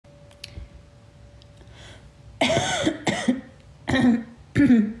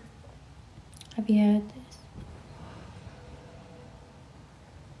Have you heard this?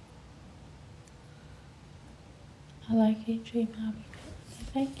 I like your dream happy.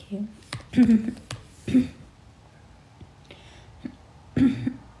 Thank you.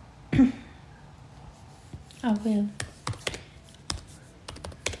 I will.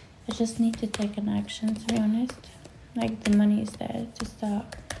 I just need to take an action, to be honest. Like, the money is there to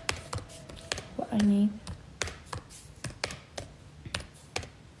start what I need.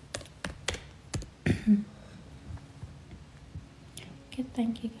 Okay,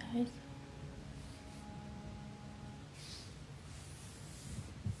 thank you guys.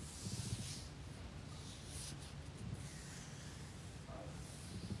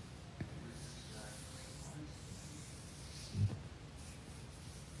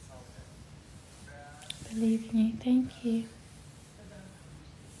 Believe in you. Thank you.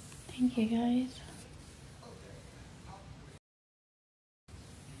 Thank you guys.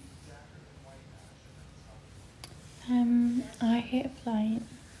 I hate flying,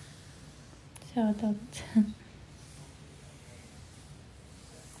 so I don't.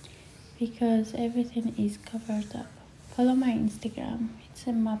 Because everything is covered up. Follow my Instagram, it's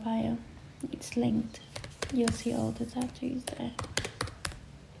in my bio. It's linked. You'll see all the tattoos there.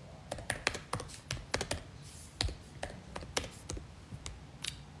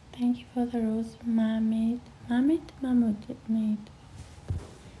 Thank you for the rose, Mahmoud.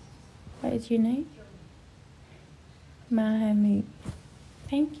 What is your name? Mahmoud.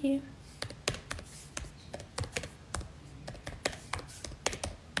 Thank you.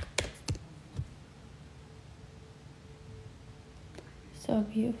 So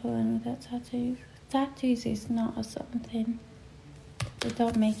beautiful, and with that tattoos. Tattoos is not a something. They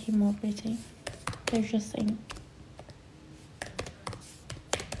don't make you more pretty. They're just ink.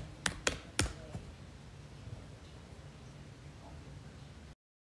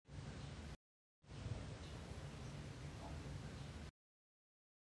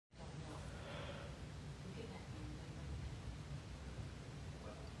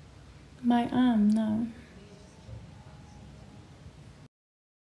 My arm, no.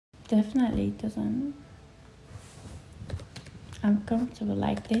 Definitely doesn't. I'm comfortable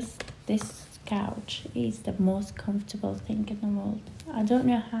like this. This couch is the most comfortable thing in the world. I don't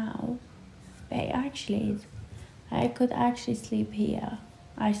know how, but it actually is. I could actually sleep here.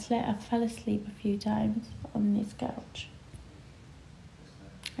 I fell asleep a few times on this couch.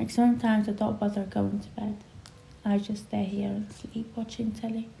 Like, sometimes I don't bother going to bed. I just stay here and sleep watching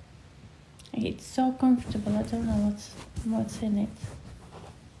telly. Like, it's so comfortable. I don't know what's in it.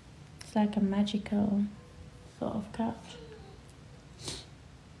 It's like a magical sort of couch.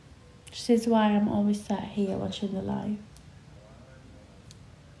 This is why I'm always sat here watching the live.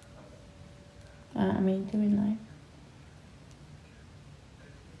 Doing live.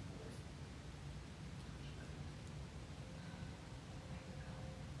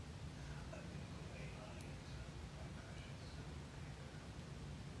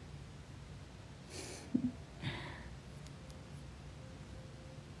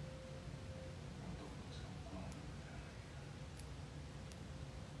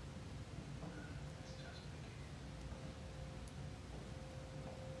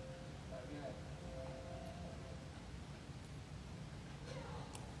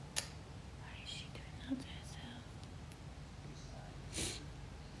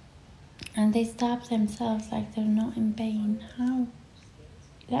 And they stab themselves like they're not in pain. How?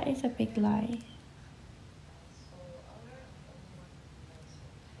 That is a big lie.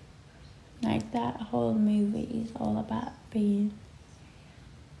 Like, that whole movie is all about being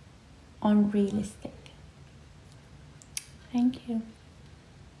unrealistic. Thank you.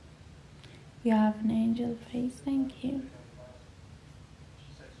 You have an angel face. Thank you.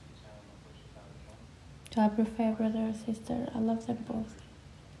 Do I prefer brother or sister? I love them both.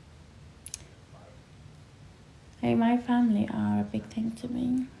 Like, my family are a big thing to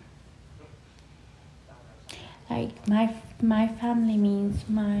me. Like, my family means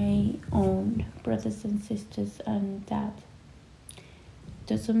my own brothers and sisters and dad.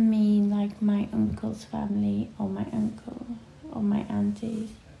 Doesn't mean like my uncle's family or my uncle or my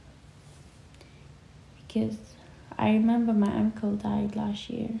aunties. Because I remember my uncle died last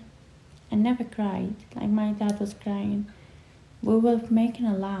year. I never cried. Like, my dad was crying. We were making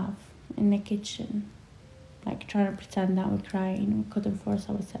a laugh in the kitchen. Like, trying to pretend that we're crying. We couldn't force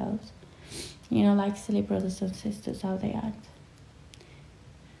ourselves. You know, like silly brothers and sisters, how they act.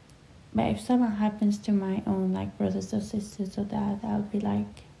 But if something happens to my own, like, brothers or sisters or dad, I'll be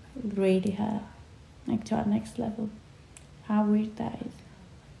like really hurt. Like, to our next level. How weird that is.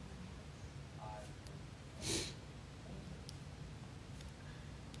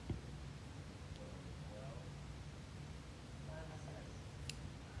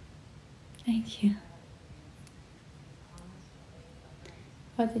 Thank you.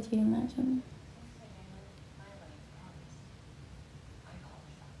 What did you imagine?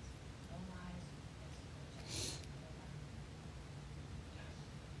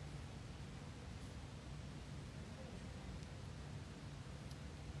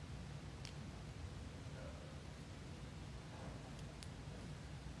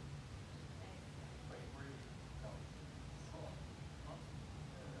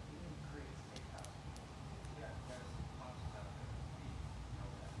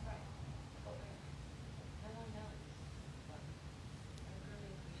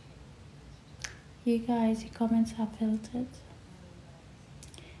 You guys, your comments are filtered.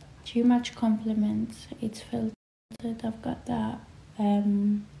 Too much compliments, it's filtered. I've got that.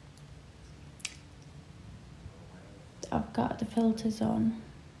 I've got the filters on.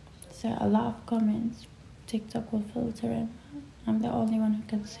 So a lot of comments, TikTok will filter it. I'm the only one who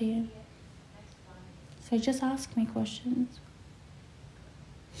can see it. So just ask me questions.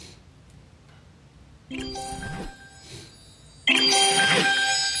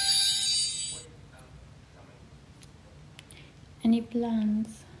 Any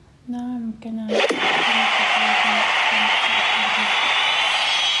plans? No, I'm gonna.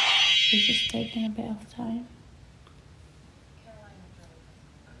 It's just taking a bit of time.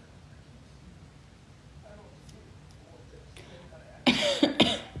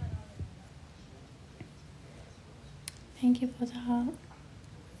 Thank you for the heart.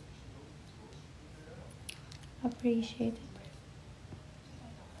 Appreciate it.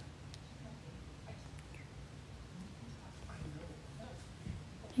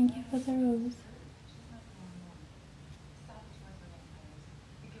 Thank you for the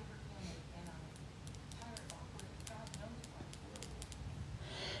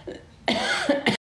rose.